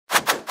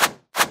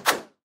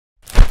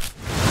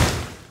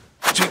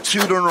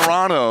3-2 to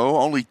Nerano.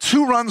 Only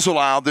 2 runs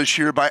allowed this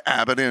year by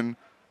Abbott in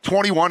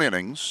 21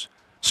 innings.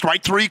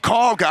 Strike 3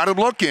 call, got him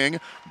looking.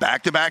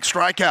 Back-to-back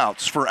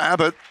strikeouts for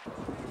Abbott.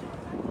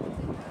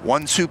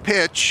 1-2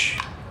 pitch.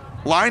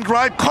 Line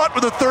drive caught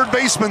with a third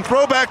baseman.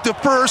 Throw back to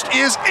first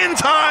is in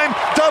time.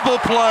 Double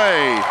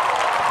play.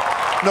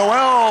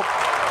 Noel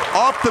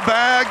off the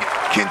bag.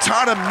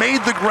 Quintana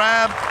made the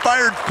grab.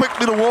 Fired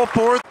quickly to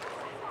Woolforth.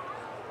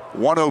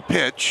 1-0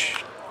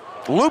 pitch.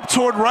 Loop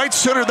toward right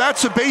center.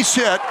 That's a base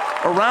hit.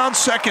 Around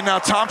second now.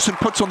 Thompson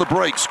puts on the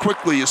brakes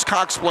quickly as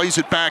Cox plays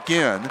it back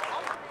in.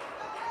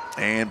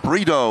 And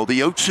Brito, the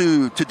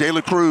 0-2 to De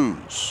La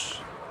Cruz.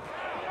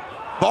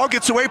 Ball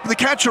gets away from the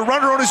catcher.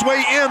 Runner on his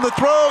way in. The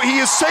throw. He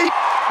is safe.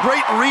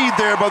 Great read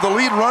there by the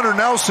lead runner,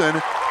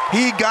 Nelson.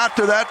 He got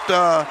to that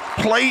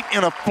plate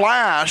in a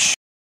flash.